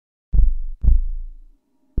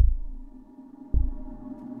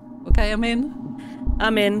Okay, I'm in.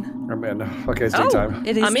 I'm in. I'm in. Okay, it's daytime.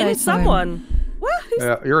 It is I'm in daytime. someone. What?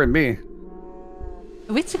 Yeah, you're in me.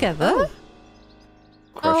 Are we together? Oh.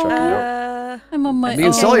 Crush up, yep. I'm on my Me and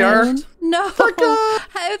own. Sully are. No. How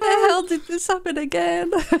the hell did this happen again?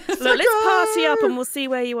 Look, let's party up and we'll see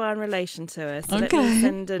where you are in relation to us. So let me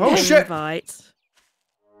send an invite.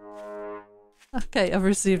 Okay, I've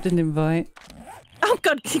received an invite. Oh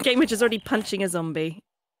god, Gamage is already punching a zombie.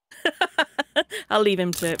 I'll leave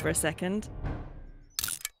him to it for a second.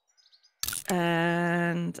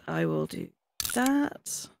 And I will do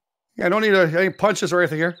that. Yeah, I don't need any punches or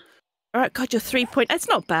anything here. Alright, god, you're 3 point... It's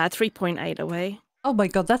not bad, 3.8 away. Oh my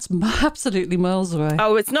god, that's absolutely miles away.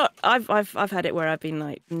 Oh, it's not... I've had it where I've been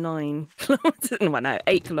like 9 kilometres... Well, no,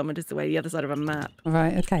 8 kilometres away, the other side of a map.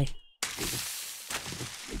 Right, okay.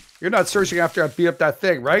 You're not searching after I beat up that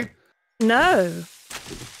thing, right? No.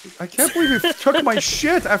 I can't believe you took my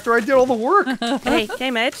shit after I did all the work. Hey,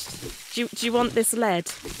 Game Edge, do you want this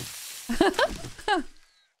lead?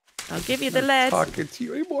 I'll give you the lead. I'm not talking to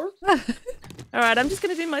you anymore. Alright, I'm just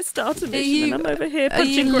going to do my starter mission and I'm over here Are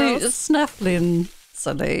punching you grass. snaffling,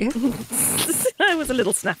 Sully? I was a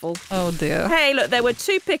little snaffle. Oh dear. Hey, look, there were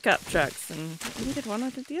 2 pickup trucks and you did one, I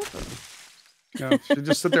did the other. Yeah, she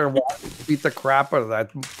just sit there and beat the crap out of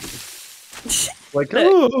that. Like,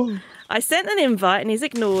 Look, oh. I sent an invite and he's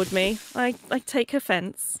ignored me. I take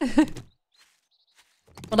offence.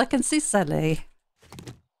 Well, I can see Sully.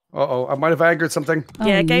 Uh-oh, I might have angered something.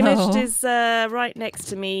 Yeah, Oh, Game no. Edge is right next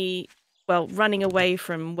to me, well, running away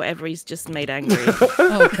from whatever he's just made angry.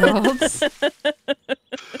 Oh god.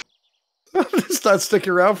 I'm just not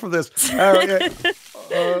sticking around for this.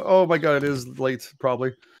 Oh my god, it is late,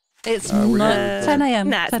 probably. It's we're not doing- 10 a.m.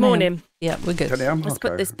 Nah, it's 10 morning. Yeah, we're good. 10 a.m.? Let's Okay.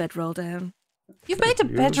 put this bedroll down. You've made a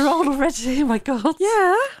bedroll already. Oh my god.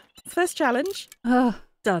 Yeah, first challenge. Oh,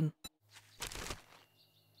 Done.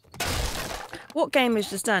 What Game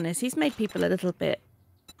Edge has done is he's made people a little bit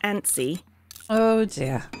antsy. oh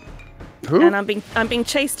dear. Who? And I'm being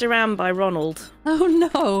chased around by Ronald. Oh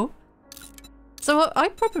no. So I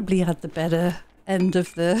probably had the better end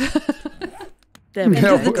of the There we end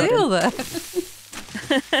go. of the deal there.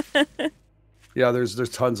 Yeah, there's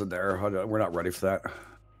tons in there. We're not ready for that.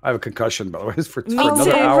 I have a concussion, by the way. It's for Me another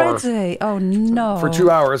too. hour. Already? Oh no. For 2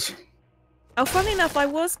 hours. Oh, funny enough, I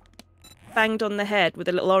was banged on the head with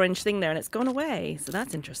a little orange thing there and it's gone away. So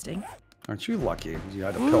that's interesting. Aren't you lucky? You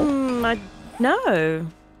had a pill. No.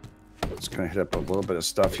 Just gonna hit up a little bit of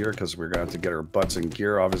stuff here because we're gonna have to get our butts in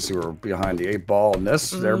gear. Obviously, we're behind the 8 ball in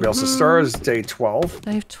this. Everybody else's start is day 12.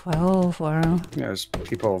 Day 12, wow. Yeah, there's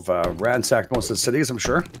people have ransacked most of the cities, I'm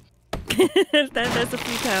sure. There's a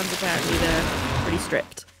few towns apparently they're pretty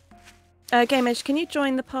strict. Game Edge, can you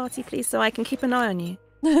join the party, please, so I can keep an eye on you?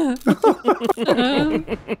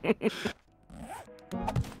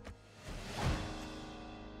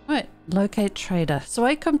 Right, locate trader. So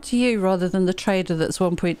I come to you rather than the trader that's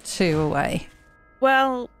 1.2 away.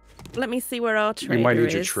 Well, let me see where our trader is. You might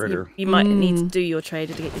need your trader. You might need to do your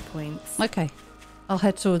trader to get your points. Okay, I'll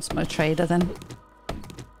head towards my trader then.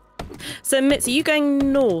 So, Mitts, are you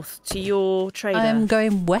going north to your trader? I'm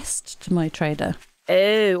going west to my trader.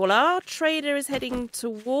 Oh, well, our trader is heading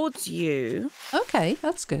towards you. Okay,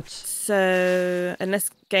 that's good. So, unless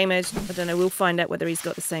Game Edge, I don't know, we'll find out whether he's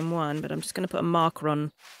got the same one, but I'm just going to put a marker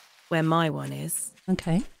on where my one is.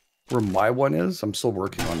 Okay. Where my one is, I'm still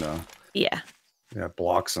working on Yeah.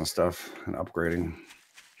 blocks and stuff and upgrading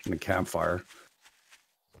the campfire.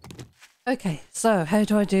 Okay, so how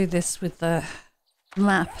do I do this with the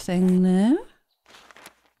map thing now?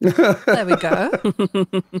 There we go.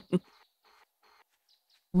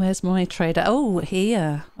 Where's my trader? Oh,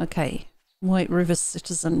 here. Okay. White River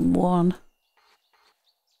Citizen 1.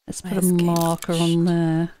 Let's put a marker on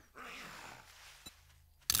there.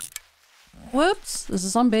 Whoops, there's a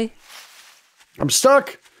zombie. I'm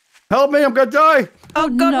stuck. Help me! I'm gonna die. Oh,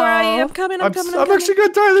 God, no. where are you? I'm coming, I'm coming. I'm actually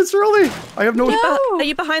gonna die this early. I have no. Are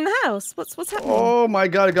you behind the house? What's happening? Oh my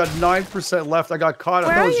god! I got 9% left. I got caught.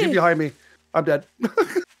 Where No, are it's you you? behind me. I'm dead.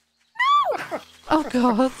 Oh,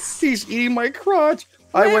 God. He's eating my crotch.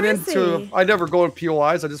 Where I went is into. he? I never go in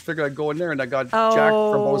POIs. I just figured I'd go in there, and I got jacked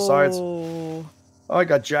from both sides. Oh, I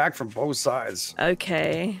got jacked from both sides.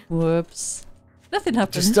 okay. Whoops. Nothing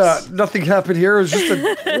happens. Just nothing happened here. It was just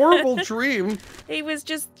a horrible dream. He was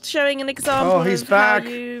just showing an example he's of back. how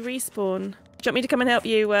you respawn. Do you want me to come and help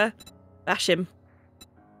you bash him?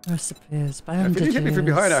 Recipes, If you didn't hit me from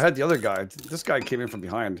behind, I had the other guy. This guy came in from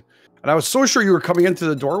behind. And I was so sure you were coming into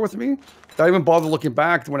the door with me that I even bothered looking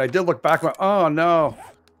back. When I did look back, I went, oh no.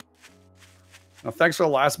 Well, thanks for the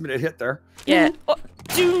last minute hit there. Yeah. Oh,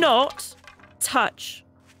 do not touch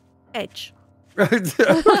Edge.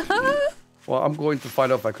 Well, I'm going to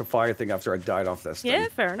find out if I can find anything after I died off this thing. Yeah,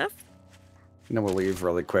 fair enough. And then we'll leave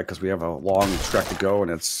really quick because we have a long trek to go and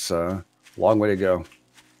it's a long way to go.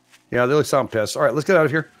 Yeah, they look sound pissed. All right, let's get out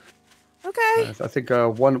of here. Okay. I think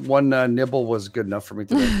one nibble was good enough for me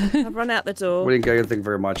today. I've run out the door. We didn't get anything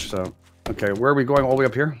very much, so. Okay, where are we going? All the way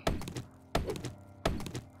up here?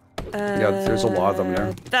 Yeah, there's a lot of them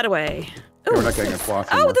there. That away. Yeah, we're not getting a cloth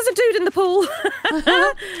Oh, anymore. there's a dude in the pool.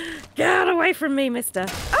 Get away from me, mister.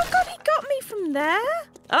 Oh, God, he got me from there.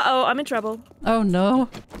 Uh-oh, I'm in trouble. Oh, no.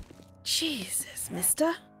 Jesus,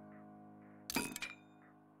 mister. Ow.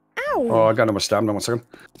 Oh, I got him a stamina. 1 second.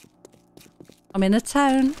 I'm in a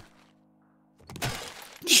town.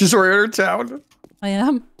 She's already in her town. I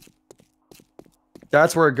am.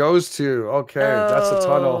 That's where it goes to. Okay, that's the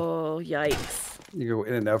tunnel. Oh, yikes. You go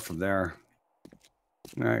in and out from there.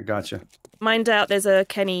 All right, gotcha. Mind out, there's a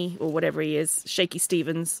Kenny, or whatever he is, Shaky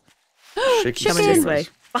Stevens, Shaky coming this Chicken. way.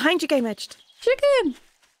 Behind you, Game Edged. Chicken.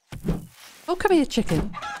 Oh, come here,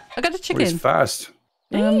 chicken. I got a Oh, he's chicken. fast.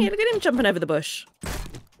 Hey, look at him jumping over the bush.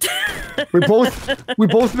 We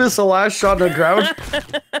both missed the last shot on the ground.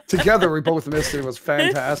 Together, we both missed it. It was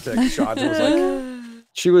fantastic shot. It was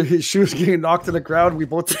like she was getting knocked to the ground. We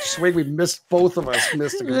both took a swing. We missed, both of us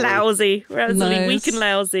missed it. Lousy. We're absolutely Nice. weak and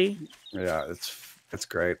lousy. Yeah, it's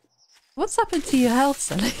great. What's happened to your health,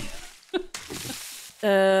 Sally?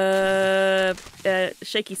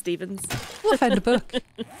 Shaky Stevens. Oh, I found a book.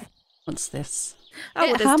 What's this? Oh,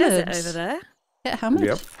 well, Get there's desert hammered. over there. Get hammered.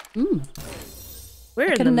 Yep. We're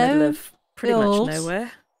in can the middle now of pretty build- much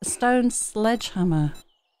nowhere. A stone sledgehammer.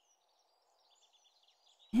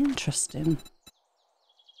 Interesting.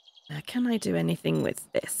 Now, can I do anything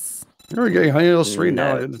with this? We're getting honey little street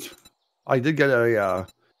now. No. I did get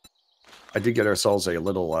ourselves a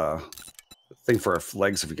little thing for our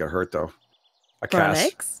legs if we get hurt though. A For our cast.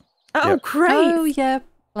 legs? Oh, Yep. great! Oh, yeah.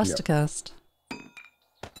 Plasticast.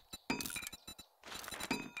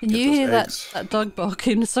 Can Get you those hear eggs. that dog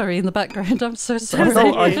barking? Sorry, in the background. I'm so sorry.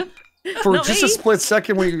 No, for Not just me. a split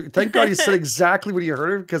second, thank God you said exactly when you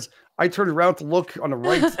heard it, because I turned around to look on the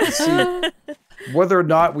right to see whether or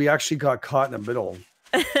not we actually got caught in the middle.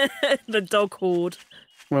 The dog horde.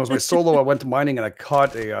 When it was my solo, I went to mining and I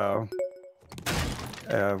caught a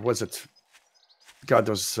what's it? God,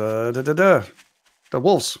 those the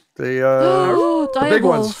wolves. Oh, the big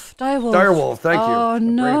ones. Direwolf. Direwolf. Thank you. Oh,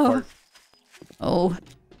 Brain no. fart. Oh.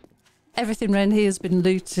 Everything around here has been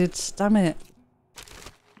looted. Damn it.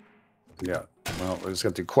 Yeah. Well, we just got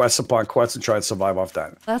to do quests upon quests and try and survive off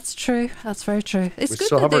that. That's true. That's very true. It's We good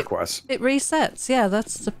still that have our it, quests. it resets. Yeah,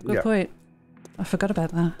 that's a good Yeah. point. I forgot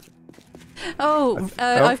about that. Oh,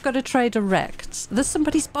 oh. I've got to trade a wrecked. There's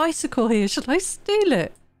somebody's bicycle here. Should I steal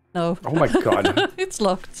it? No. Oh my God. It's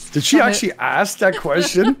locked. Did she Damn it. actually ask that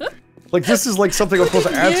question? Like, this is like something I'm supposed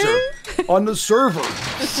to answer on the server.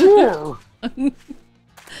 Sure.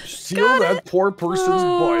 Steal that poor person's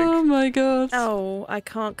Oh bike. my god. Oh, I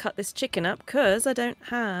can't cut this chicken up because I don't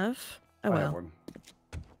have... Oh, I have well. one.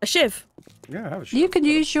 A shiv. Yeah, I have a You shit. can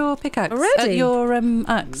use your pickaxe. Already? Your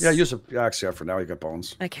axe. Yeah, use a axe. Yeah, for now you got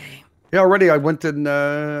bones. Okay. Yeah, already I went and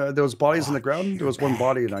there was bodies in the ground. There was one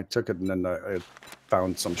body and I took it and then I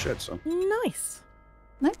found some shit. So, Nice.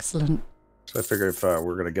 Excellent. I figured if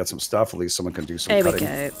we're gonna get some stuff, at least someone can do some There we cutting.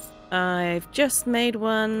 go. I've just made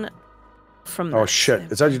one from Oh that, shit!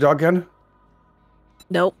 so- Is that your dog again?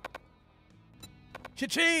 Nope.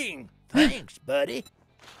 Cha-ching! Thanks, buddy.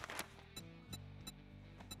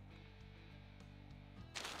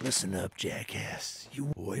 Listen up, jackass.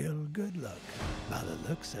 Well, good luck. By the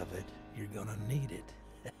looks of it, you're gonna need it.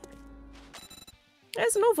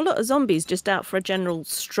 There's an awful lot of zombies just out for a general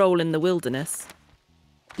stroll in the wilderness.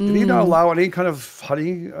 Did he not allow any kind of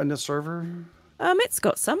honey on the server? It's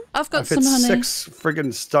got some. I've got I've some hit honey. 6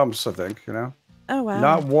 friggin' stumps, I think, you know? Oh, wow.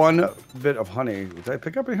 Not one bit of honey. Did I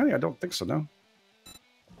pick up any honey? I don't think so, no.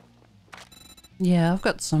 Yeah, I've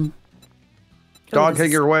got some. Dog, this hang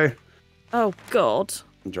is- your way. Oh, God.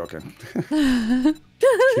 I'm joking.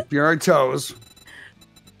 Keep your toes.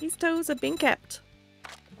 These toes are being kept.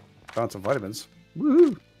 Found some vitamins.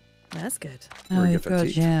 Woohoo! That's good. Very Oh good for god,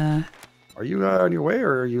 teeth. yeah. Are you on your way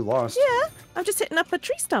or are you lost? Yeah, I'm just hitting up a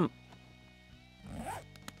tree stump.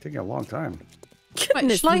 Taking a long time.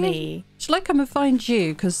 Goodness shall I- me. Shall I come and find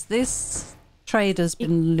you? Because this trader's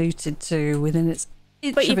been looted too within its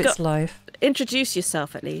inch But of you've its got- life. Introduce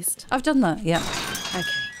yourself at least. I've done that, yeah. Okay.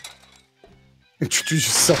 Introduce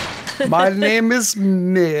yourself. My name is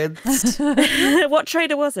Mitts. What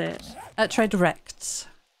trader was it? Trade direct.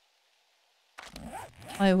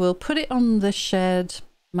 I will put it on the shared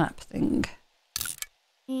map thing.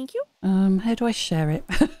 Thank you. How do I share it?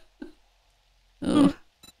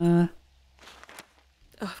 Oh,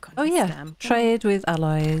 I've got Oh a yeah, stamp. trade with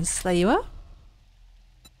allies. There you are.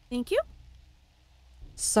 Thank you.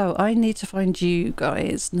 So I need to find you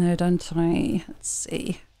guys now, don't I? Let's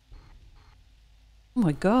see. Oh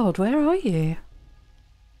my god, where are you?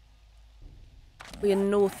 We are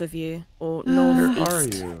north of you, or Where northeast. are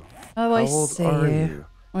you? Oh, I How old see are you. you?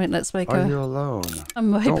 Right, let's make Are you alone? a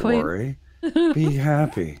my Don't point. worry. Be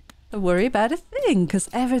happy. Don't worry about a thing, because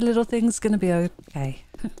every little thing's going to be okay.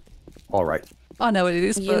 All right. I know what it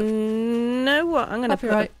is, You but know what? I'm going to put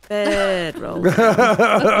Copyright. a bedroll.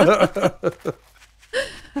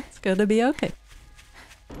 it's going to be okay.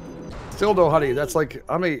 Still no honey. That's like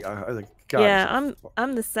I mean, God, Yeah,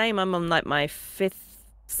 I'm the same. I'm on like my 5th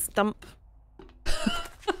stump.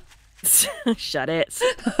 Shut it.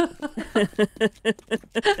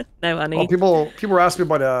 No honey. Oh, people ask me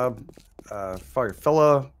about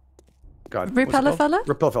fella. God, Repeller fella?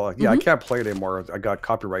 Repeller fella. Yeah, I can't play it anymore. I got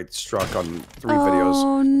copyright struck on 3 Oh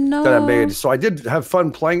videos no. that I made. So I did have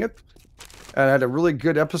fun playing it, and I had a really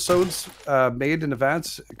good episodes made in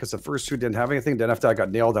advance because the first 2 didn't have anything. Then after I got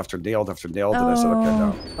nailed after nailed after nailed, and I said, okay,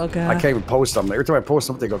 no. Okay. I can't even post them. Every time I post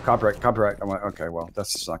something, they go copyright. I'm like, okay, well,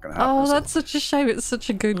 that's just not going to happen. Oh, so. that's such a shame. It's such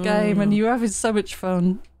a good game, and you're having so much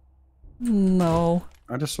fun. No.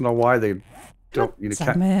 I just don't know why they don't. You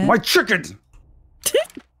Damn can't. it. My chicken.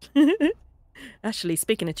 Actually,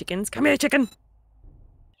 speaking of chickens, come here, chicken.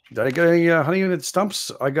 Did I get any honey in its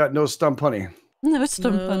stumps? I got no stump honey. No, it's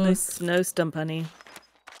stump honey. No stump honey.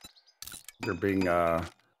 They're being. I'm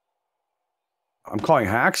calling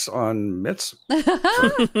hacks on Mitts.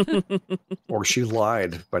 Or she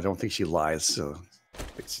lied, but I don't think she lies. So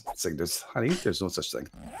it's like there's honey. There's no such thing.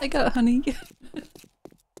 I got honey.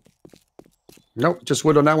 Nope, just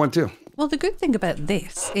wood on that one too. Well, the good thing about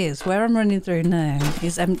this is where I'm running through now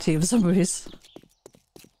is empty of zombies.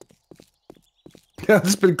 Yeah,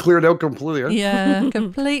 it's been cleared out completely. Huh? Yeah,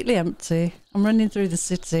 completely empty. I'm running through the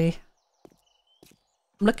city.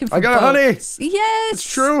 I'm looking for I got honey! boats. Yes!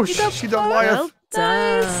 It's true. You got She don't boats. lieth. Well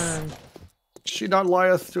done. She not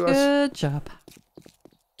lieth to us. Good job.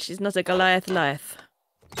 She's not a Goliath.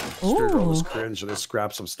 Scared all this Ooh. cringe and they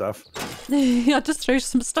scrap some stuff. I just threw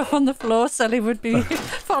some stuff on the floor. Sally would be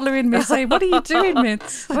following me saying, what are you doing,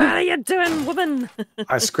 Mitts? What are you doing, woman?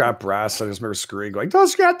 I scrap brass. I just remember screaming, going, "Don't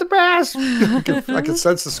scrap the brass!" I can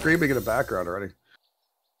sense the screaming in the background already.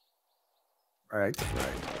 Right.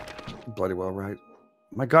 Bloody well, right.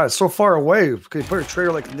 My God, it's so far away. Can you put a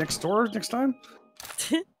trailer like next door next time?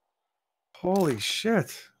 Holy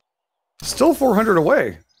shit! Still 400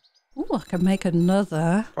 away. Oh, I can make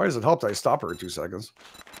another Why does it help that I stop her in 2 seconds?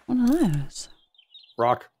 one of those.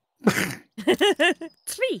 Rock.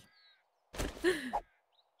 3.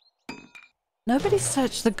 Nobody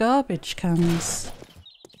searched the garbage cans.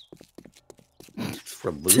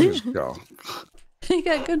 For losers, go. You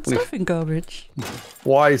get good stuff in garbage.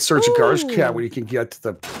 Why search a garbage Ooh. can when you can get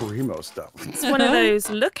the primo stuff? It's one of those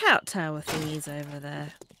lookout tower thingies over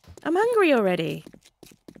there. I'm hungry already.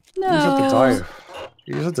 You just have to No. die.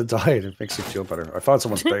 You just have to die. It makes you feel better. I found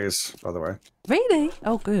someone's base, by the way. Really?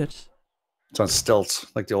 Oh, good. It's on stilts,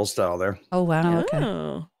 like the old style there. Oh, wow. Okay.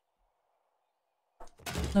 Oh.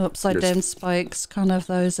 No upside down spikes. Can't have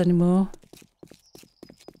those anymore.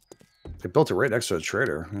 They built it right next to the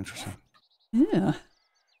trader. Interesting. Yeah.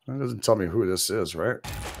 That doesn't tell me who this is, right?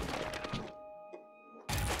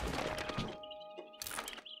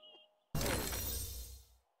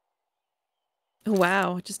 Oh,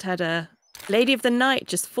 wow. Just had a lady of the night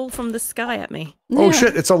just fall from the sky at me. Oh Yeah.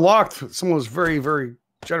 shit, it's unlocked. Someone was very, very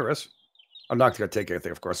generous. I'm not going to take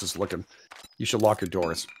anything, of course, just looking. You should lock your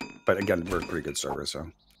doors. But again, we're a pretty good server, so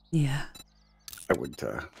Yeah. I would,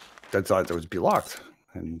 I thought it would be locked,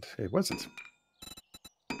 and it wasn't.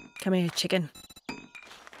 Come here, chicken.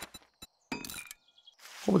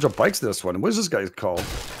 Whole bunch of bikes in this one. What is this guy called?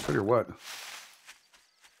 Tell you what.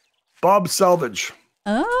 Bob Salvage.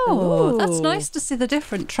 Oh, that's Ooh. nice to see the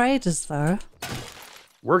different traders, though.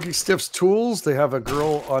 Working Stiff's Tools. They have a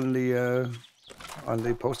girl on the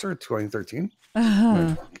poster, 2013.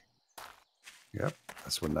 Uh-huh. Yep,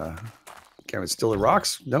 that's when can't even steal the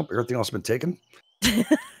rocks. Nope, everything else has been taken.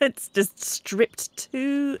 It's just stripped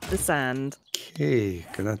to the sand. Okay,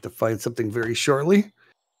 gonna have to find something very shortly.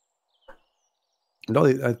 No,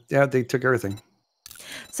 they took everything.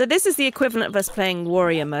 So this is the equivalent of us playing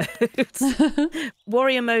warrior mode.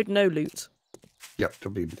 Warrior mode, no loot. Yep,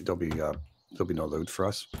 there'll be no loot for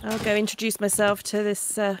us. I'll go introduce myself to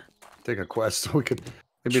this. Take a quest so we could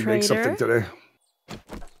maybe make something Trader? today.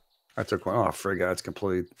 I took one. Oh, frig, it's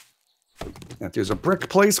completely And there's a brick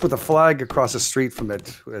place with a flag across the street from it,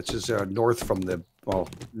 which is north from the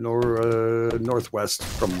northwest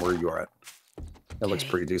from where you are at. That looks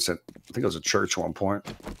pretty decent. I think it was a church at one point.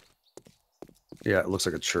 Yeah, it looks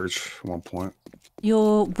like a church at one point.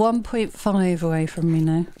 You're 1.5 away from me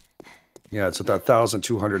now. Yeah, it's at that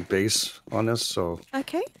 1,200 base on this, so...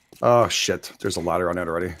 Okay. Oh, shit. There's a ladder on it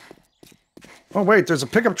already. Oh, wait, there's a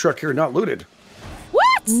pickup truck here not looted.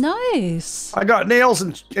 What? Nice. I got nails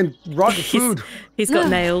and rotten food. He's got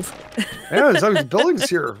nailed. Yeah, there's buildings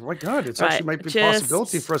here. Oh my God, it's Right, actually might be a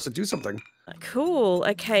possibility for us to do something. Cool.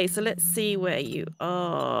 Okay, so let's see where you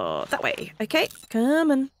are. That way. Okay,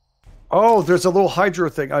 come on. Oh, there's a little hydro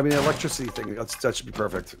thing. I mean, electricity thing. That should be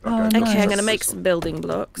perfect. Okay, Oh, Okay, nice. I'm going to make some building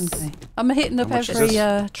blocks. Okay. I'm hitting up How much is every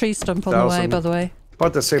this? tree stump on the way, 1,000. by the way.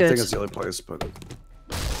 About the same Good. thing as the other place, but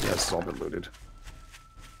yeah, it's all been looted.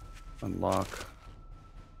 Unlock.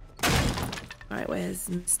 Alright, where's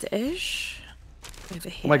Mr. Ish? Over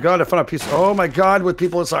here. Oh my God, I found a piece. Oh my God, with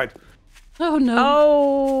people inside. Oh no.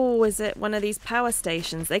 Oh, is it one of these power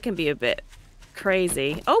stations? They can be a bit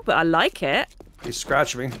crazy. Oh, but I like it. He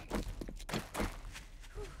scratched me.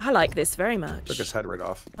 I like this very much. Took his head right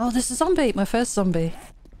off. Oh, this is zombie. My first zombie.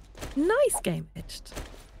 Nice game, Edged.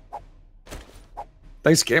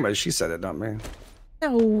 Nice game. She said it, not me.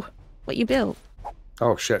 No, what you built?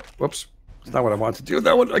 Oh shit. Whoops. That's not what I wanted to do.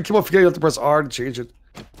 That one. I keep on forgetting you have to press R to change it.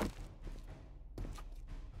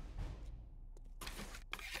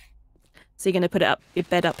 So you're going to put it up, your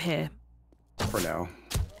bed up here. For now.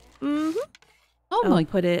 Mm-hmm. Oh I'll my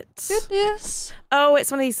put it. goodness. Oh,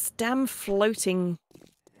 it's one of these damn floating.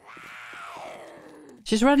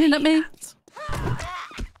 She's running at me.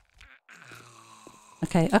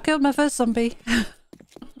 Okay, I killed my first zombie.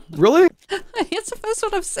 Really? It's the first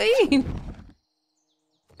one I've seen.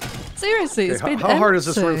 Seriously, it's Okay, been how hard is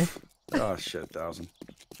this empty. roof? Oh shit, 1,000.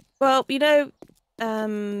 Well, you know,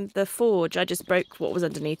 the forge. I just broke what was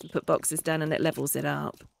underneath and put boxes down, and it levels it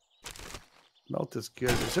up. Melt is good.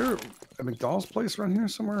 Is there a McDonald's place around here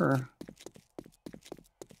somewhere? Or?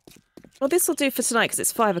 Well, this will do for tonight because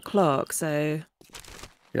it's 5 o'clock. So,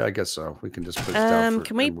 Yeah, I guess so. We can just put it down for,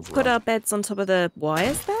 can we and move put around. our beds on top of the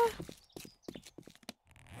wires there?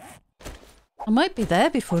 I might be there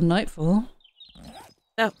before nightfall.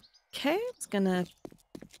 Okay, it's gonna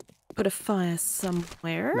put a fire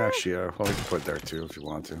somewhere. Actually, well, we can put it there too if you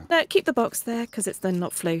want to. No, keep the box there because it's then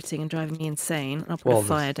not floating and driving me insane. I'll put Well, a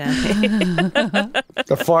fire down here.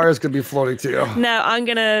 The fire is going to be floating too. Now I'm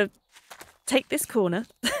gonna take this corner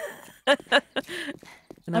and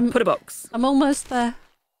I'll put a box. I'm almost there.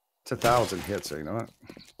 It's 1,000 hits, so you know what?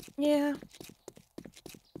 Yeah.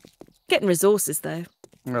 Getting resources though.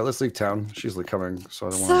 All right, let's leave town. She's like coming, so I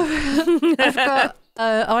don't So want I've got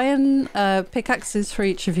iron pickaxes for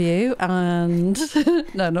each of you, and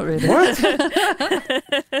no, not really. What?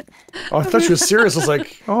 Oh, I thought she was serious. I was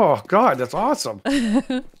like, oh, God, that's awesome. I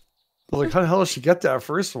was like, how the hell did she get that,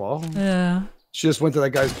 first of all? Yeah. She just went to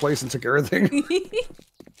that guy's place and took everything.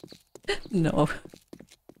 No.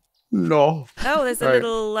 No. Oh, there's a Right.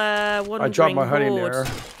 little wandering dropped my honey in horde there.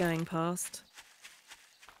 going past.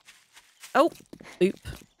 Oh, oop.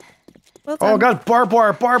 Well done. Oh, God, barbed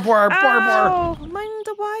wire. Oh, mind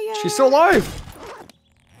the wire. She's still alive.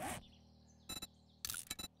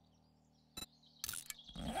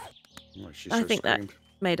 Oh, she I sure think that screamed.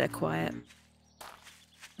 made her quiet.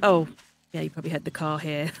 Oh, yeah, you probably heard the car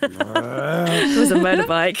here. It Uh, was a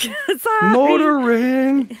motorbike. Sorry.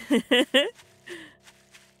 motoring.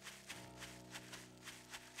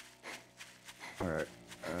 All right.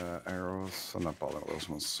 Arrows. I'm not bothering with those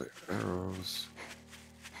ones. Say arrows.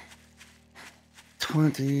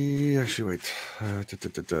 20. Actually, wait. I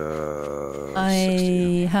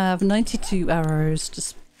 60. have 92 arrows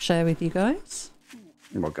to share with you guys.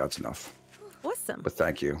 Well, that's enough. Awesome. But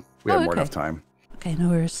thank you. We Oh, have more okay. enough time. Okay, no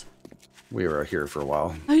worries. We were here for a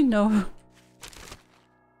while. I know.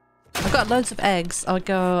 I've got loads of eggs. I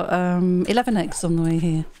got 11 eggs on the way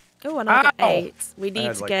here. Oh, and I got Ow! 8. We I need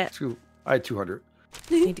had to like get. I had 200.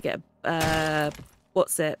 Need to get.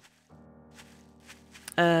 What's it?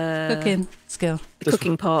 Cooking skill. The This-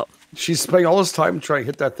 cooking pot. She's spending all this time trying to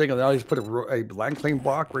hit that thing, and now I just put a land claim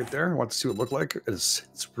block right there. I want to see what it looked like. It's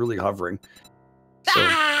really hovering. So,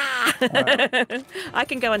 Ah! I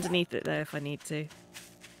can go underneath it though if I need to.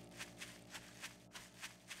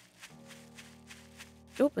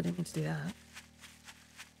 Oh, I didn't mean to do that.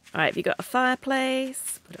 All right, have you got a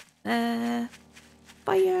fireplace? Put it there.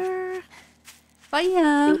 Fire.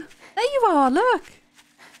 Fire! There you are, look!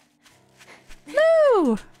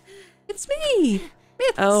 No! It's me!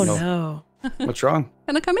 Mitts. Oh No. no. what's wrong?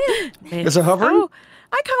 Can I come in? Is it hovering? Oh,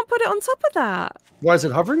 I can't put it on top of that. Why is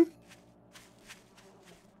it hovering?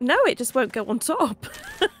 No, it just won't go on top.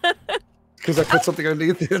 Because I put something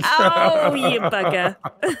underneath it. Oh, you bugger.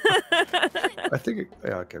 I think.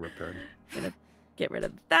 Yeah, okay, repaired. Gonna get rid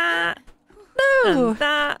of that. No. And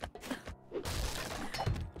that.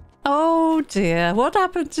 Oh dear. What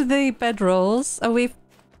happened to the bedrolls? Are we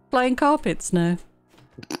flying carpets now?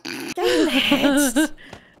 He's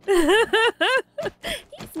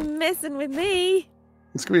messing with me.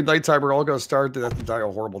 It's gonna be nighttime. We're all gonna starve to death and die a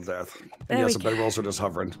horrible death. And There yes, we the go. bedrolls are just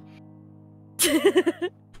hovering.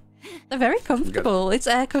 They're very comfortable. It's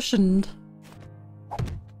air cushioned.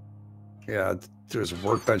 Yeah, there's a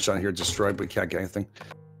workbench on here destroyed, but we can't get anything.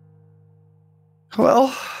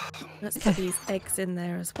 Well, Let's put these eggs in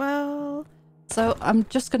there as well. So I'm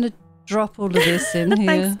just going to drop all of this in here.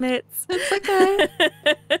 Thanks, Mitts. It's okay.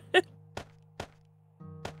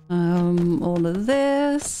 All of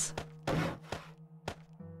this.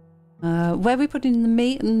 Where are we putting the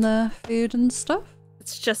meat and the food and stuff?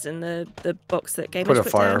 It's just in the box that Game Put a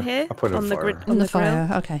put fire. down here. I put it on in the fire. grid On on the the grill.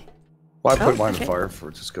 fire. Okay. well, I put Oh, mine okay. in fire for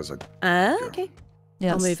just because I. Okay.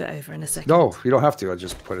 Yes. I'll move it over in a second. No, you don't have to. I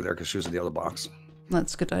just put it there because she was in the other box.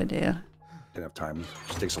 That's a good idea. Didn't have time.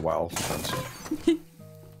 It takes a while sometimes.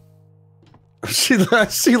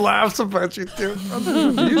 she laughs about you too.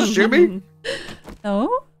 Did you shoot me?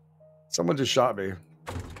 No? Someone just shot me. All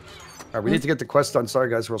right, we need to get the quest done. Sorry,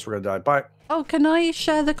 guys, or else we're gonna die. Bye. Oh, can I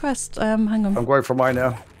share the quest? Hang on. I'm going for mine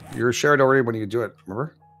now. You're shared already when you do it.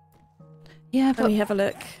 Remember? Yeah, Let but me have a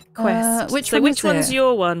look. Quest. which so one which is one's it?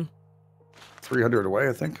 your one? 300 away,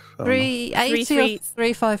 I think. I don't know. 380 3, or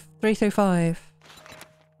 335?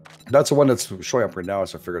 That's the one that's showing up right now,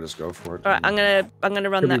 so I figured just go for it. All right, I'm gonna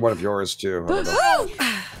run Could be that. one of yours too. I don't know.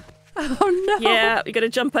 Oh no! Yeah, we got to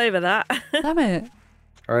jump over that. Damn it!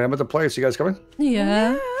 All right, I'm at the place. You guys coming?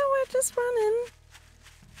 Yeah. we're just running.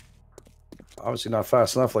 Obviously not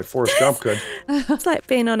fast enough like Forrest Gump could. It's like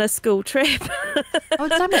being on a school trip. Oh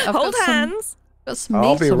damn it! I've Hold got hands. got some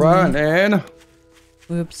I'll meat be on me. running.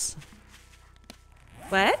 Whoops!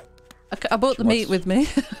 Where? I brought the meat wants- with me.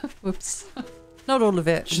 Whoops! Not all of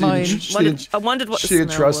it. She Mine. didn't- I wondered what the She didn't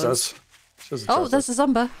smell trust was. us. She doesn't Oh, trust there's us. a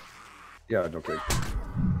zombie. Yeah, okay.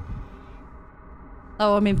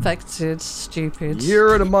 Oh, I'm infected. Stupid.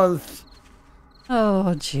 Year and a month.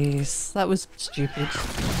 Oh, jeez. That was stupid.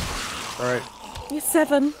 All right. You're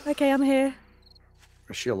 7. Okay, I'm here.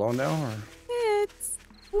 Is she alone now? Or? It's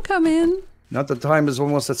I'm coming. Not the time is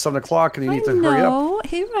almost at 7 o'clock and you need I to hurry up. know.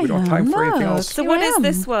 Here I We don't have time for anything Look, else. so. here What I is am.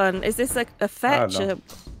 this one? Is this like a fetch? know.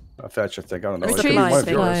 A fetch, I think. I don't know. It's It could be supplies one of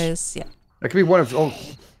thing. yours. Supplies, yeah. It could be one of. Oh,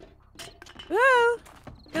 Whoa!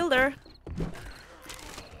 Builder.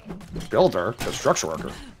 builder, construction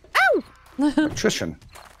worker, Ow! electrician,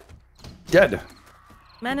 dead.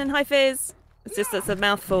 Man in high vis. It's just that's a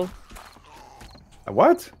mouthful. A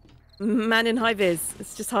what? Man in high vis.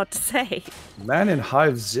 It's just hard to say. Man in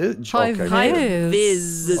hive zid. High Okay. High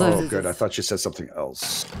vis. vis. Oh, good. I thought she said something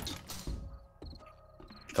else.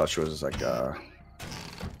 I thought she was like, I'll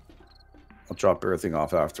drop everything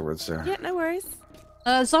off afterwards there. Yeah, no worries.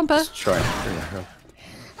 Zombie. Just try.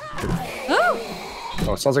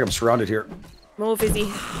 Oh, it sounds like I'm surrounded here. More busy.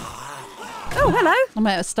 Oh, hello. I'm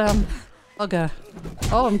out of stam. Bugger.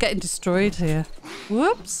 Oh, I'm getting destroyed here.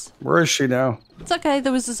 Whoops. Where is she now? It's okay.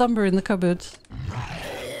 There was a zombie in the cupboard.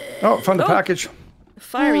 Oh, found the Oh. package. A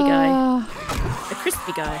fiery guy. Ah, A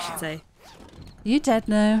crispy guy, I should say. you dead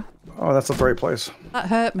now. Oh, that's not the right place. That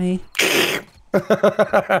hurt me.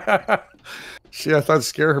 See, I thought I'd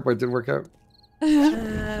scare her, but it didn't work out.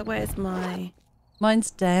 Where's my...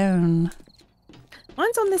 Mine's down.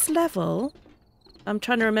 Mine's on this level. I'm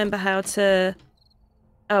trying to remember how to...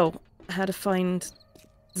 Oh, how to find...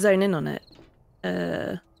 Zone in on it.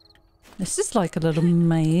 This is like a little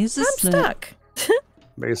maze, I'm isn't it? stuck.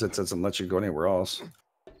 Maze it doesn't let you go anywhere else.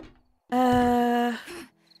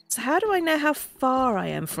 So how do I know how far I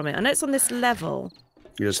am from it? I know it's on this level.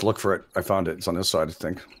 You just look for it. I found it. It's on this side, I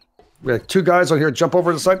think. We have 2 guys on here. Jump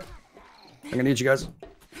over to the side. I'm gonna need you guys.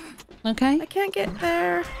 Okay. I can't get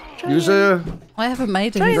there. Use a. I haven't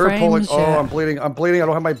made any You're pulling. frames Oh, yet. I'm bleeding. I'm bleeding. I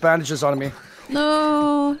don't have my bandages on me.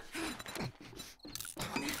 No.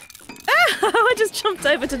 I just jumped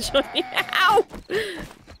over to join you. Ow!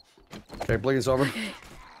 Okay, bleeding's over.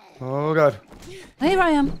 Oh god. Here I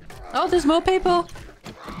am. Oh, there's more people.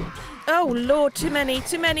 Oh lord, too many,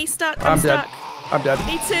 stuck. I'm dead. stuck. I'm dead.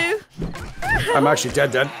 Me too. I'm actually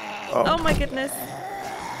dead. Oh my goodness.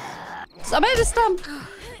 I made a stump.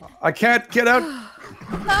 I can't get out.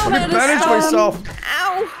 No, Let me bandage myself.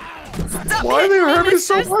 Ow! Stop Why do hitting they hurt me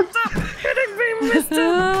mister. so much? Stop hitting me,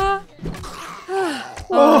 mister.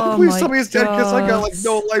 Oh, please my tell me he's dead because I got like God.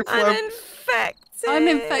 no life I'm left. infected. I'm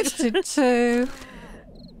infected too.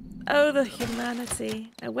 Oh, the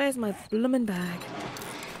humanity. Now, where's my bloomin' bag?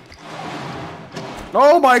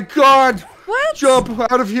 Oh my god! What? Jump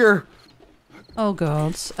out of here! Oh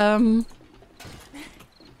god. I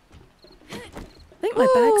think my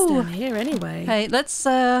bag's Ooh. down here anyway. Okay, let's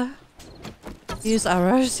use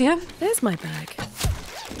arrows, yeah? There's my bag.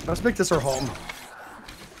 Let's make this our home.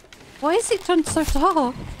 Why is it turned so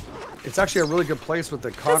dark? It's actually a really good place with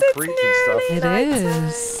the concrete and stuff. It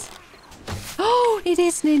is. Oh, it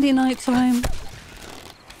is nearly night time.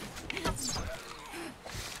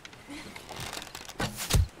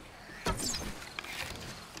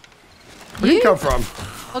 Where did you come from?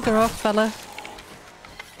 Bugger off, fella.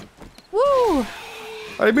 Woo!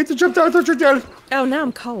 I didn't mean to jump down, I thought you're dead. Oh, now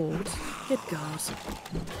I'm cold. Good God.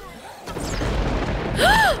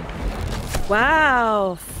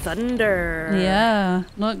 Wow, thunder. Yeah,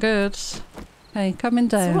 not good. Okay, coming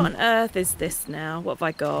So down. what on earth is this now? What have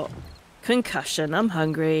I got? Concussion, I'm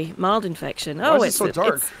hungry, mild infection. Why Oh, is it it's so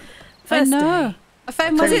dark? It's I first know. day. I found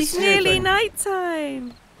I my can't It's see nearly anything. night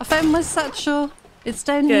time. I found my satchel. It's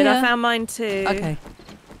down Good, here. I found mine too. Okay.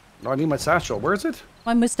 No, I need my satchel. Where is it?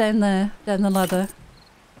 Mine was down there, down the ladder.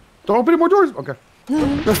 Don't open any more doors. Okay.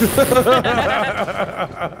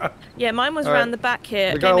 Yeah, mine was All right. around the back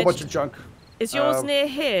here. We got a whole Game bunch of junk. Is yours near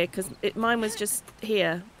here? Because mine was just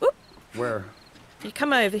here. Oop. Where? You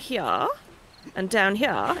come over here, and down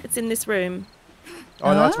here, it's in this room.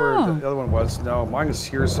 Oh, that's where Oh. the other one was. No, mine is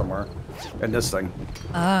here somewhere. In this thing.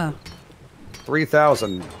 Ah.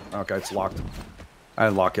 3,000. Okay, it's locked. I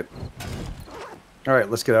didn't lock it. All right,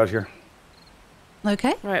 let's get out here.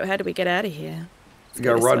 Okay. Right, how do we get out of here? You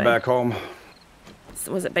gotta this run way. back home.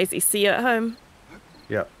 So was it basically see you at home?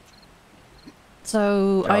 Yeah.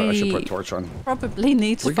 So Oh, I should put a torch on. probably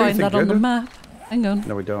need to We got find that anything on the good? map. Hang on.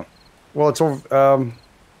 No, we don't. Well, it's over.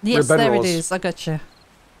 Yes, bed there rolls. it is. I got you.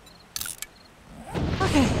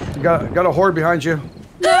 Okay. You got a horde behind you.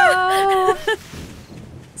 No!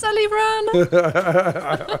 Sally, run!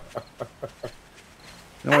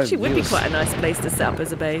 No, Actually, would be use- quite a nice place to set up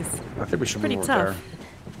as a base. I think we should pretty move tough. over there.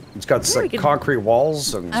 It's got Yeah, we like could- concrete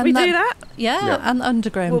walls and Should we do that? Yeah, Yeah. and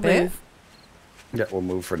underground We'll bit. move. yeah, we'll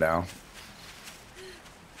move for now.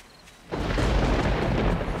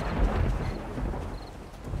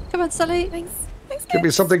 Come on, Sally. Thanks. Thanks, Give me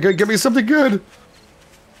guys. something good. Give me something good.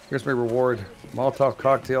 Here's my reward: Molotov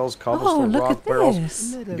cocktails, Oh, cobblestone look rock at barrels.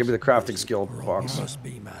 this. Give me the crafting skill box. Must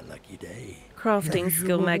be my lucky day. Crafting Here's your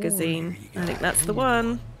skill reward. magazine. You I think got that's the it.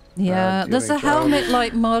 one. Yeah, there's a doing jobs. helmet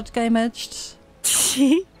like mod game edged.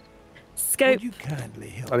 Scope Would you kindly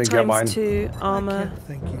help? I didn't get mine. times 2 I armor. can't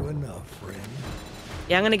thank you enough, friend.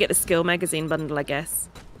 Yeah, I'm gonna get the skill magazine bundle, I guess.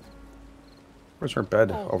 Where's her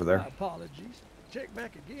bed? Oh, Over there. my apologies. Check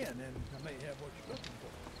back again, and I may have what you're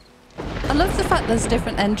looking for. I love the fact there's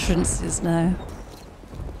different entrances now.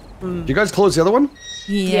 Did you guys close the other one?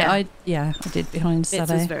 Yeah, Yeah. I did behind This was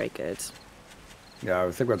Sally. very good. Yeah,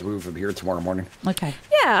 I think we have to move from here tomorrow morning. Okay.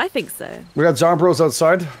 Yeah, I think so. We got Zombros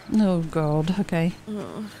outside. Oh god. Okay.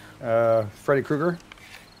 Freddy Krueger.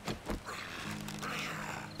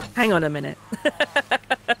 Hang on a minute.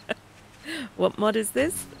 What mod is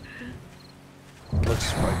this?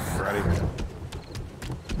 Looks like Freddy.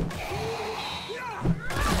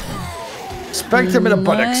 Spanked him in the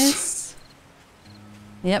buttocks. Nice.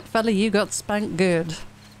 Yep, fella, you got spanked good.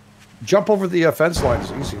 Jump over the fence line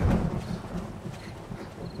is easy.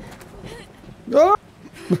 Ah!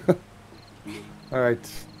 All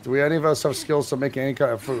right. Do we any of us have skills to make any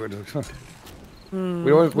kind of food? We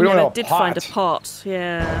don't. We don't I have did a pot. find a pot.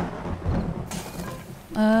 Yeah.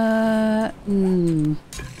 I mean,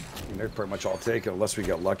 they're pretty much all taken unless we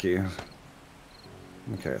get lucky.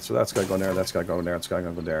 Okay, so that's gotta go in there. That's gotta go in there. That's gotta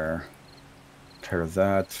go there. Pair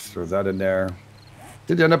that. Throw that in there.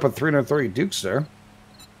 Did end up with 330 dukes there.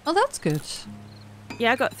 Oh, that's good.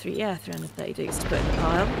 Yeah, I got 330 dukes to put in the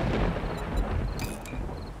pile.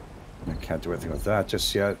 I can't do anything with that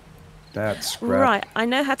just yet. That's scrap. Right, I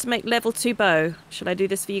know how to make level 2 bow. Should I do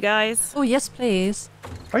this for you guys? Oh, yes, please.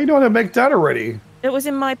 How you know how to make that already? It was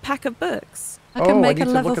in my pack of books. I can Oh, I make need a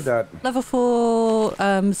to level look at that. level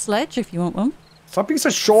 4 sledge if you want one. Stop being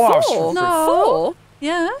such show offs. Four? No. 4?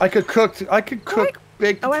 Yeah. I could cook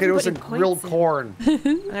baked Oh, I haven't potatoes put and any grilled points in. corn.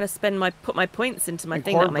 I'm gonna put my points into my And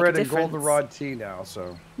thing. That'll make a cornbread and difference. goldenrod tea now,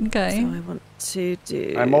 so. Okay. So I want to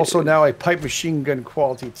do. I'm also now a pipe machine gun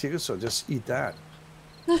quality too, so just eat that.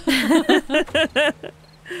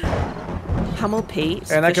 Pummel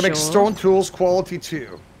Pete. And I for can make sure. stone tools quality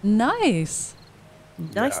too. Nice.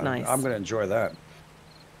 Nice, Yeah, nice. I'm gonna enjoy that.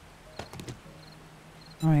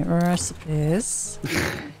 All right, recipes.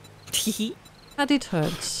 Added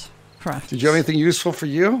hoods. Craft. Did you have anything useful for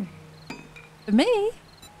you? For me?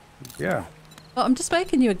 Yeah. Well, I'm just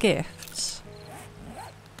making you a gift.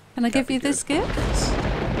 Can I give you this gift?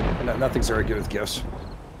 Nothing's very good with gifts.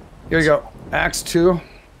 Here you go. Axe 2.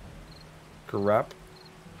 Grab.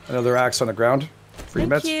 Another axe on the ground. Free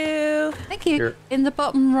Thank meds. you. Thank you. Here. In the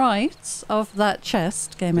bottom right of that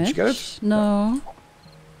chest, Game Did Edge. you get it? No.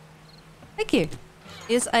 Thank you.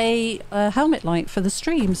 Is a helmet light for the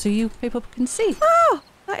stream so you people can see. Oh,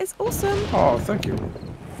 that is awesome. Oh, thank you.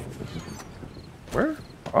 Where?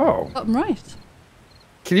 Oh. Bottom right.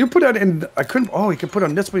 Can you put that in? I couldn't. Oh, you can put it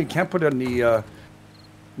on this, but you can't put it on the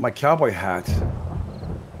my cowboy hat.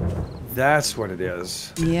 That's what it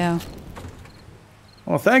is. Yeah.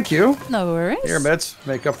 Well, thank you. No worries. Here, Mitts.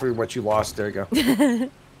 Make up for what you lost. There you go.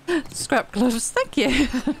 Scrap gloves. Thank you.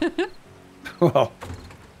 Well,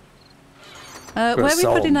 Where are we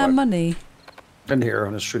sell putting them, our but- money? in here,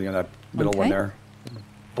 I'm just shooting on that middle one Okay. there.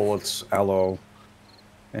 Bullets, aloe.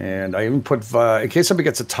 And I even put, in case somebody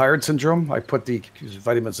gets a tired syndrome, I put the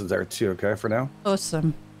vitamins in there too, okay, for now?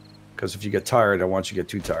 Awesome. Because if you get tired, I don't want you to get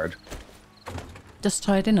too tired. Just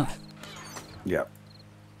tired enough. Yeah.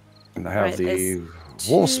 And I have Right, the there's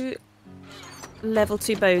wolves. 2 level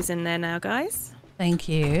 2 bows in there now, guys. Thank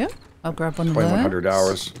you. I'll grab one of 2100 those.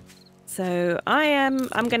 hours. So I'm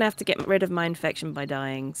gonna have to get rid of my infection by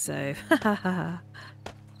dying. So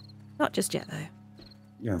not just yet though.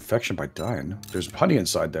 Your infection by dying. There's honey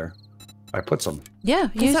inside there. I put some. Yeah.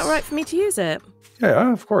 Is that right for me to use it?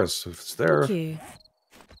 Yeah, of course. If it's there. Thank you.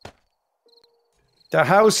 The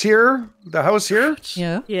house here. The house here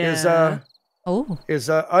Yeah. Yeah. is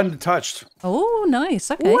untouched. Oh,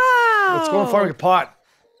 nice. Okay. Wow. Let's go and find a pot.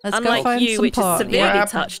 Let's go Unlike find you, some which pot. is severely Yeah.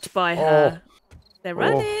 touched by her. They're Oh.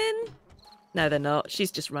 running. No, they're not.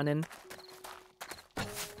 She's just running.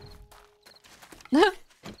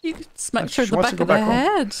 You could smack She her in the wants back to of go the back home.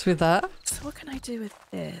 head with that. So what can I do with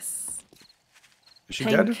this? Is she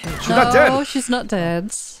dead? Painkiller. She's not dead. No, she's not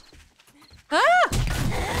dead. Ah!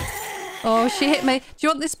 Oh, she hit me. Do you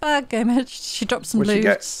want this bag, Game Edge? She dropped some What'd she loot.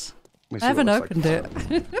 get? Let me see I what haven't it looks opened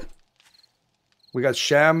like. it. We got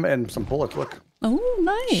sham and some bullets. Look, Oh,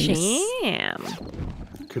 nice. Sham.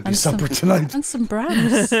 could be And some- supper tonight. And some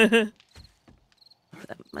brass. Put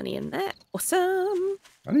that money in there. Awesome.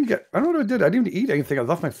 I didn't get. I don't know what I did. I didn't even eat anything. I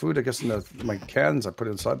left my food, I guess, in my cans. I put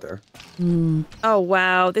it inside there. Oh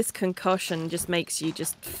wow, this concussion just makes you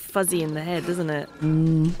just fuzzy in the head, doesn't it?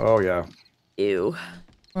 Oh yeah, Ew.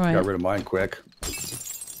 Right. got rid of mine quick.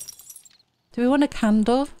 Do we want a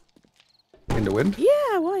candle? In the wind.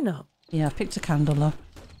 Yeah, why not? Yeah, I picked a candle up.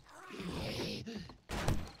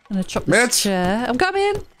 Gonna chop this Mitts! chair. I'm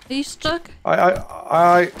coming. Are you stuck?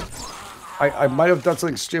 I might have done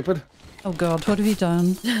something stupid. Oh God, what have you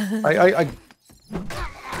done?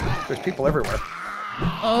 There's people everywhere.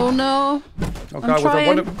 Oh no. Oh I'm God,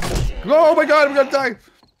 trying. Oh my God, I'm gonna die.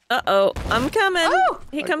 Uh-oh, I'm coming. Oh!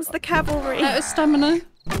 Here comes the cavalry. Out of stamina.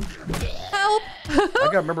 Help! I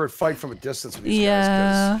gotta remember to fight from a distance with these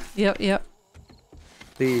guys. Yeah. Yep.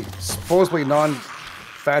 'Cause the supposedly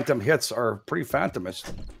non-phantom hits are pretty phantomish.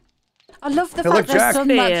 I love the Hey, look, fact they've Jack. done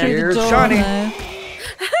that through Here's the door Johnny. now.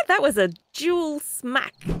 That was a dual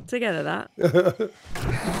smack together, that.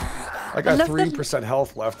 I got love them. 3%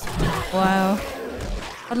 health left. Wow.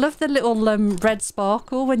 I love the little red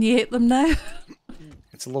sparkle when you hit them now.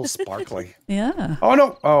 It's a little sparkly. Yeah. Oh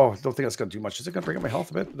no! Oh, don't think that's gonna do much. Is it gonna bring up my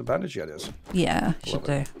health a bit? The bandage yet is. Yeah, should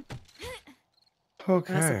do.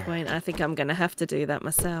 Okay. That's the point. I think I'm going to have to do that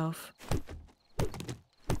myself.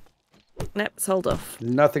 Nope, let's hold off.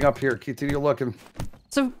 Nothing up here. Continue looking.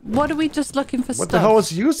 So what are we just looking for What stuff? the hell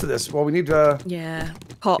is used to this? Well, we need Yeah.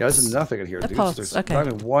 Pots. Yeah, there's nothing in here, The dude. pots, There's okay. not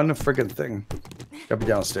even one friggin' thing. Gotta be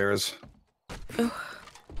downstairs.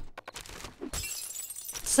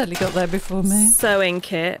 Sally got there before me. Sewing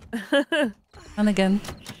kit. And again.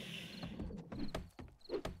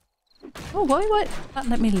 Oh, why? That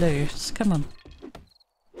let me loose. Come on.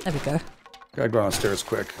 There we go. Gotta go downstairs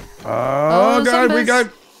quick. Oh, God, we zombies. got...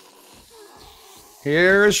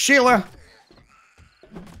 Here's Sheila.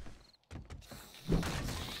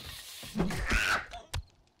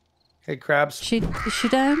 Hey, crabs. Is she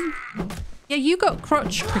down? Yeah, you got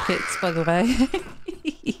crotch crickets, by the way.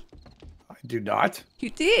 I do not. You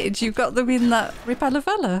did. You got them in that Repella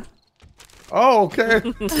fella. Oh, okay.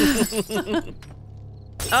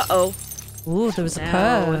 Uh-oh. Oh, there was a No.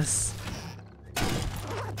 purse.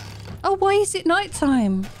 Oh, why is it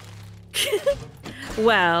nighttime?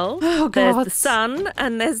 Well, Oh, there's God. the sun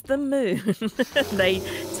and there's the moon. They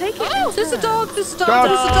take it. Oh, in there's a turn. dog. There's a dog. Dog.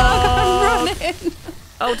 There's a dog. I'm running.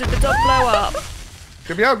 Oh, did the dog blow up?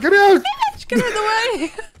 Get me out, get me out. Get out of the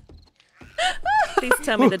way. Please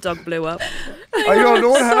tell me the dog blew up. I don't know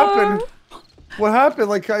what So- happened. What happened?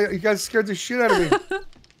 Like, you guys scared the shit out of me.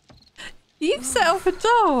 You set off a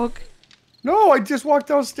dog. No, I just walked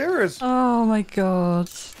downstairs. Oh my god.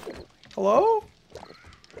 Hello?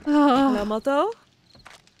 Hello, mother.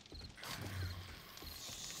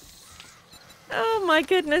 Oh my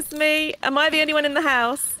goodness me. Am I the only one in the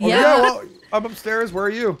house? Oh, yeah, well, I'm upstairs. Where are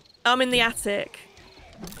you? I'm in the attic.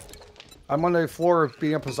 I'm on the floor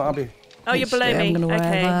beating up a zombie. Oh, you're below me. I'm gonna wear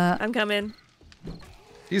Okay, that. I'm coming.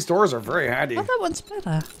 These doors are very handy. Oh, that one's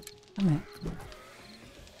better. Damn it.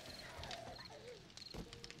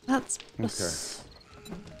 That's... Okay.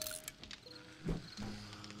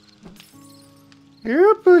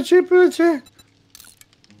 Here, Poochie, Poochie.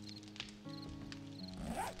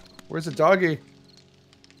 Where's the doggy?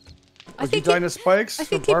 I Did think she die in the spikes? I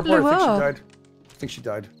think Or it barbed wire? blew I think she up. died. I think she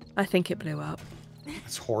died. I think it blew up.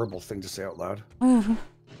 It's a horrible thing to say out loud. Oh.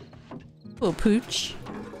 Little pooch.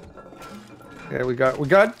 Yeah, we got.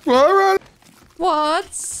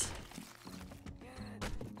 What?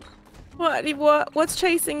 What's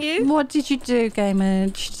chasing you? What did you do, Game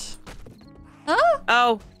Edged? Huh?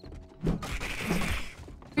 Oh,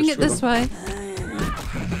 Bring it this way.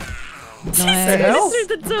 Nice. hell? through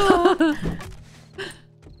the door.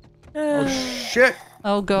 Oh shit!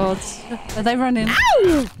 Oh god. Are they running?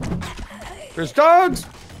 There's dogs.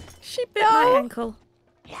 She bit my ankle.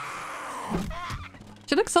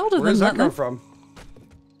 She looks older Where than does that that, come though. from?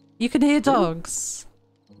 You can hear dogs.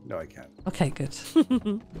 No, I can't. Okay, good.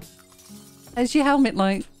 How's your helmet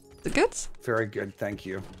like? Is it good? Very good, thank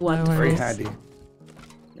you. Wonderful. Very worries. handy. You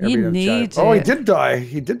Everybody in the need chat. Oh, he it. did die.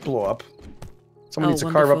 He did blow up. Someone Oh, needs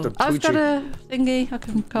to carve up the wonderful. I've got Poochie. a thingy. I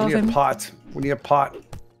can We carve need a him. pot. We need a pot.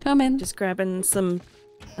 Come in. Just grabbing some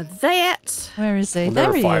of that. Where is he? We'll There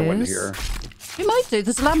never he find is. one here. We might do.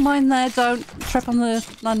 There's a landmine there. Don't trip on the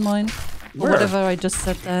landmine. Or Where? whatever I just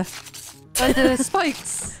said there. By the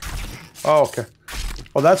spikes. Oh, okay.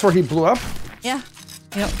 Oh, that's where he blew up? Yeah.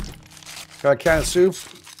 Yep. Got a can of soup.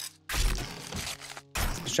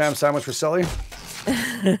 Sham sandwich for Sully.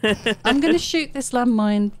 I'm going to shoot this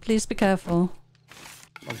landmine. Please be careful.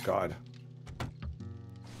 Oh, God.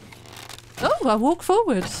 Oh, I walk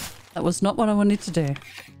forward. That was not what I wanted to do.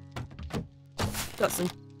 Got some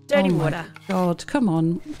dirty oh my water. God, come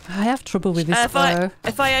on. I have trouble with this If bow.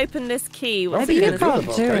 I open this key, what's Maybe think you you can can't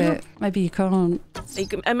do do the bow, can it. Maybe you can't. you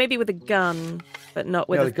can, maybe with a gun, but not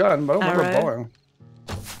with Yeah, a the gun, but I don't remember arrow. bowing.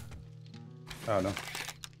 Oh, no.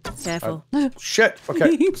 Careful. Shit.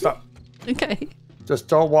 Okay, stop. Okay. Just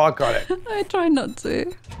don't walk on it. I try not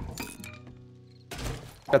to.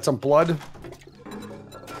 Got some blood,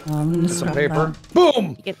 Oh, I'm gonna some scrap paper. that.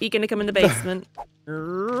 Boom! You're gonna come in the basement.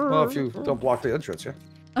 Well, if you don't block the entrance, yeah.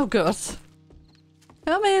 Oh, God.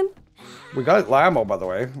 Come in. We got ammo, by the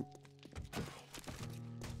way.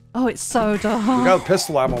 Oh, it's so dark. We got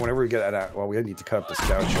pistol ammo whenever we get at. Well, we need to cut up this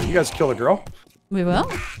couch. You guys kill the girl. We will.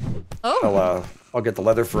 Oh. I'll get the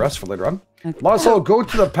leather for us for later on. Okay. Also, go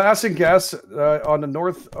to the passing gas on the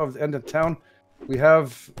north of the end of town. We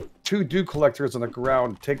have 2 dew collectors on the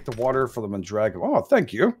ground. Take the water for them and drag them. Oh,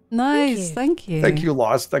 thank you. Nice. Thank you. Thank you,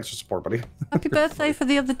 Lost. Thanks for support, buddy. Happy birthday for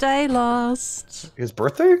the other day, Lost. His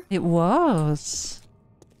birthday? It was.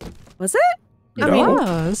 Was it? It No.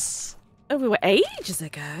 was. Oh, we were ages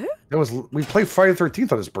ago. It was. We played Friday the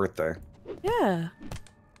 13th on his birthday. Yeah.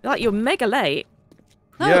 Like you're mega late.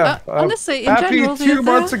 No, Yeah, honestly, in happy general, 2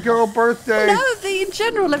 months ago birthday. No, in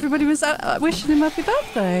general, everybody was wishing him happy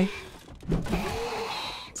birthday.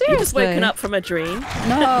 Seriously. You're just woken up from a dream.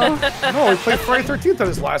 No. No, we played Friday 13th on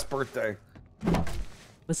his last birthday.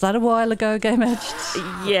 Was that a while ago, Game Edged?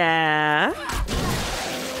 Yeah.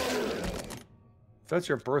 If that's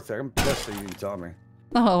your birthday, I'm pissed that you didn't tell me.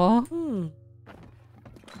 Oh.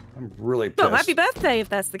 I'm really pissed. Well, happy birthday if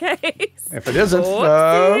that's the case. If it isn't,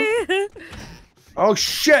 Whoopsie. oh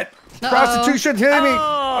shit! Uh-oh. Prostitution hitting me.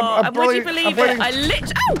 Oh, and would you believe it?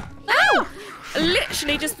 bleeding. Ow! I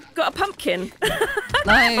literally just got a pumpkin.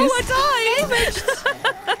 Nice. Oh, I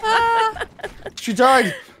died! She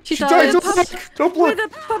died. She died. died. Don't look. Don't With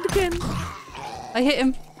look. a pumpkin. I hit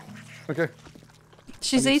him. Okay.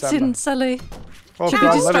 She's I need eating Samba. Sully. Oh She god,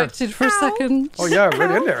 got let her. distracted for a second. Oh yeah,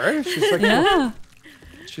 right in there. Eh? She's like, Yeah.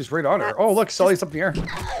 she's right on her. Oh look, Sully's up in the air.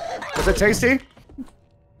 Is it tasty?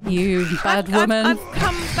 You bad woman. I've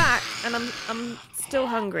come back and I'm still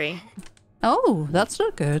hungry. Oh, that's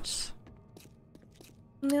not good.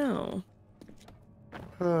 No.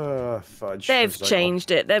 Fudge. They've Recycle.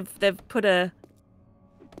 changed it. They've put a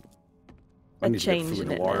I need to get change food in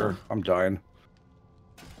and it water. now. I'm dying.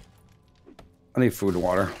 I need food and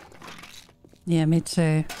water. Yeah, me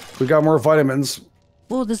too. We got more vitamins.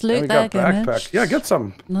 Oh, there's And loot we there, got Game backpack. Edged. Yeah, get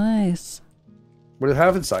some. Nice. What do it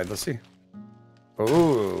have inside? Let's see.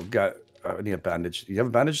 Oh, I need a bandage. Do you have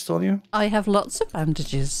a bandage still on you? I have lots of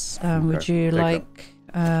bandages. Would you like...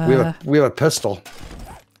 we have a pistol.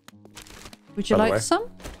 Would you like some?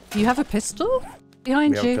 You have a pistol?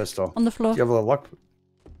 Behind you, pistol. on the floor. Do you have a luck?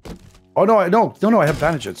 Oh, no, no, I have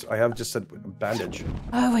bandages. I have just a bandage.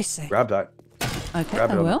 Oh, I see. Grab that. Okay,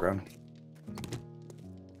 Grab it I on the will. ground.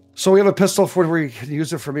 So we have a pistol for we can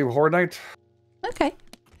use it for me Horde Night. Okay,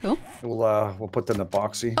 cool. We'll put that in the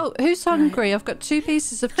boxy. Oh, who's hungry? I've got 2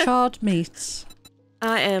 pieces of charred meat.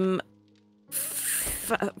 I am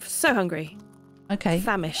so hungry. Okay.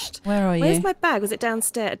 Famished. Where are you? Where's my bag? Was it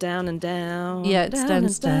downstairs? Down and down. Yeah, it's down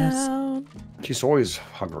downstairs. And down. She's always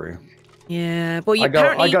hungry. Yeah, well, you I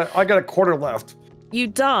got a quarter left. You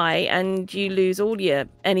die and you lose all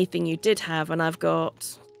anything you did have, and I've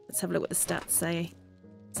got. Let's have a look what the stats say.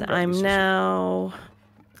 So I'm now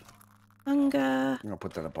hunger. I'm gonna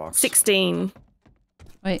put that in a box. 16.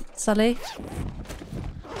 Wait, Sally.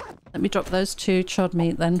 Let me drop those 2 charred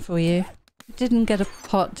meat then for you. We didn't get a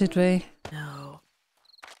pot, did we? No.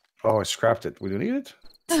 Oh, I scrapped it. We don't need it?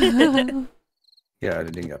 Yeah, I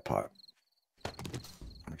didn't get a pot.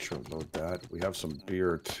 Make sure to load that. We have some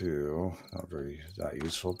beer too. Not very that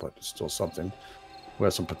useful, but still something. We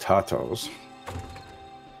have some potatoes.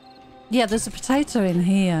 Yeah, there's a potato in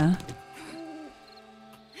here.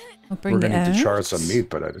 I'll bring We're it gonna out. need to char some meat,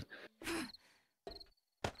 but We've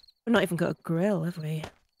not even got a grill, have we?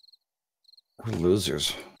 we're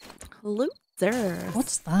losers. Losers.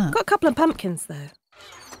 What's that? Got a couple of pumpkins though.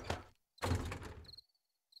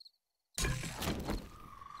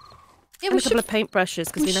 Yeah, And a couple of paintbrushes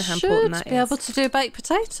because we know how important that be is. able to do baked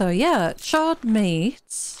potato. Yeah, charred meat.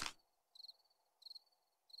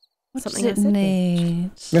 What Something does it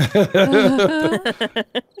need?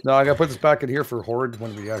 No, I gotta put this back in here for Horde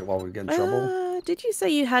when while we get in trouble. Did you say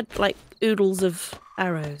you had like oodles of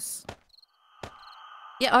arrows?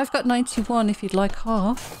 Yeah, I've got 91 if you'd like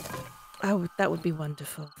half. Oh, that would be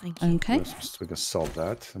wonderful. Thank you. Okay. We can sell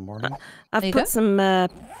that in the morning. I've There you put go. some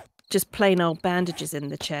just plain old bandages in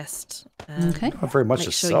the chest. Okay. Not very much Make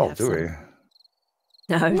to sure you sell, have do some. we?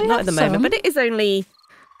 No, We not have at the moment, some. but it is only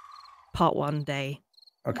part 1 day.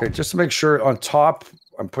 Okay, just to make sure on top,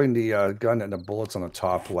 I'm putting the gun and the bullets on the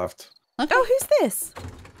top left. Okay. Oh, who's this?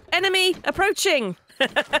 Enemy approaching!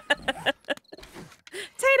 Tater!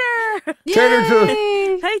 Tater to-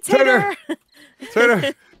 Yay! Hey, Tater! Tater,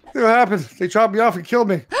 see what happened? They chopped me off and killed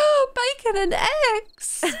me. Bacon and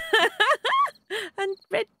eggs! And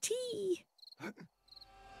red tea.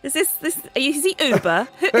 Is this? Is he Uber?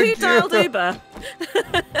 Who Thank dialed you. Uber?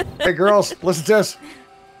 Hey, girls, listen to this.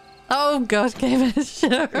 Oh, God, give it a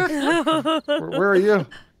show. Where are you?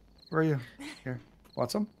 Where are you? Here,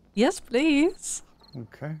 want some? Yes, please.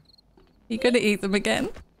 Okay. You going to eat them again?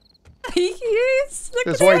 Yes! Look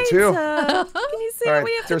There's at white it. too. Can you see All what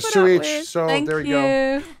we right, have there's to put 2 up each. with? So Thank there we you.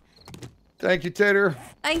 go. Thank you, Tater.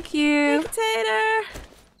 Thank you. Tater!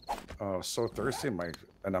 Oh, so thirsty.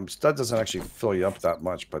 That doesn't actually fill you up that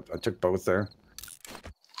much, but I took both there.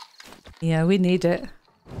 Yeah, we need it.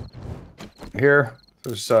 Here,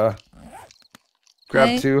 there's grab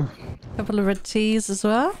Okay. 2. Couple of red teas as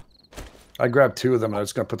well. I grabbed 2 of them, and I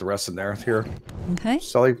was gonna put the rest in there. Here, Okay.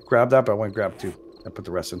 Sully, grab that, but I went grab 2. I put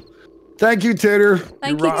the rest in. Thank you, Tater.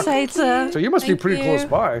 Thank you, rock. Tater. So you must be Thank pretty you. close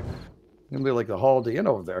by. You're gonna be like the Holiday Inn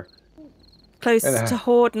over there. Close And, to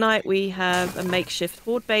Horde Night, we have a makeshift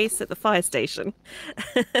Horde base at the fire station.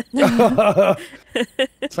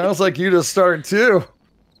 Sounds like you just started too.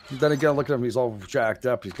 Then again, look at him. He's all jacked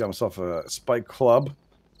up. He's got himself a spike club,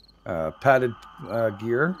 padded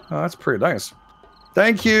gear. Oh, that's pretty nice.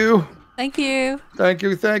 Thank you. Thank you. Thank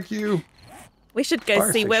you. Thank you. We should go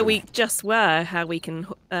Fire see where station. we just were, how we can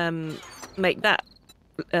make that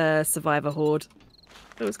survivor horde.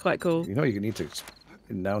 It was quite cool. You know, you need to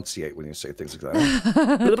enunciate when you say things like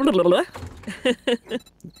that.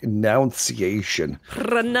 Enunciation.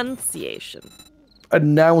 Pronunciation.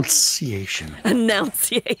 Annunciation.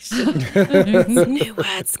 Annunciation. Some new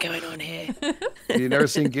words going on here. You never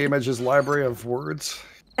seen Game Edge's library of words?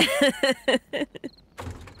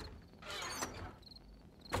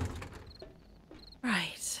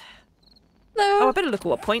 Right. No. Oh, I better look at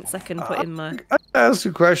what points I can put in my. I ask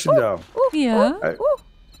you a question though. Yeah.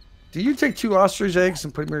 Do you take 2 ostrich eggs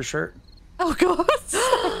and put them in your shirt? Oh, God.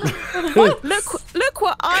 Look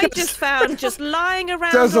what I just found, just lying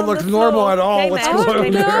around. Doesn't on look the normal floor. at all. Game What's edged, going on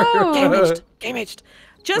game there? no. Game edged. Game edged.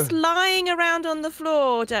 Just lying around on the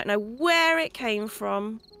floor. Don't know where it came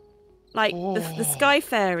from. Like the sky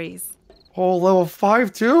fairies. Oh, level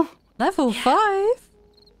 5 too? Level 5? How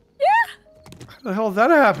the hell did that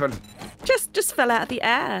happen? Just fell out of the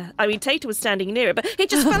air. I mean, Tater was standing near it, but it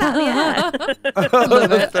just fell out of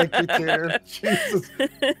the air. Thank you, Tater. Jesus.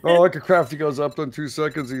 Oh, like a crafty goes up in 2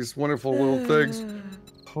 seconds. These wonderful little things.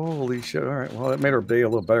 Holy shit! All right. Well, that made our day a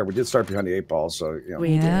little better. We did start behind the 8 ball, so you know.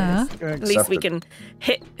 We did. At least we can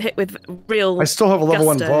hit with real. I still have a level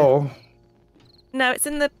 1 bow. No, it's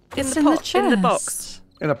in the It's pot, in the chest. in the box.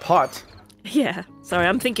 In a pot. Yeah. Sorry,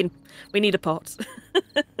 I'm thinking we need a pot.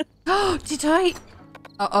 Oh, did I?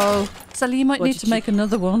 Uh-oh. Sally, you might What need did to you- make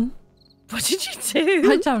another one. What did you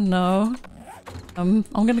do? I don't know. I'm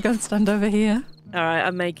going to go and stand over here. All right,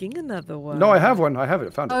 I'm making another one. No, I have one. I have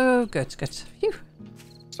it. Found it. Oh, good. Phew.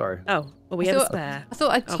 Sorry. Oh, well, we I have a thought- spare. I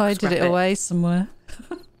thought I I'll tidied scrap it away somewhere.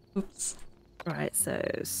 Oops. Right, so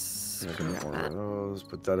Yeah, scrap get more of that. those.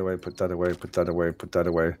 Put that away. Put that away. Put that away. Put that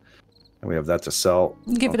away. And we have that to sell.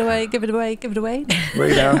 Give it away, give it away, give it away.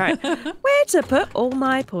 Way down. All right, where to put all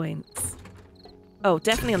my points? Oh,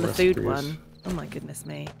 definitely on the food Recipes. one. Oh my goodness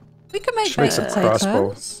me. We can make Should make baked some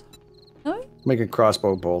potatoes. No? Making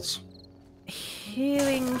crossbow bolts.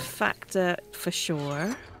 Healing factor for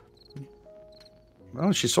sure.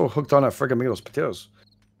 Oh, she's so hooked on that friggin' meat, those potatoes.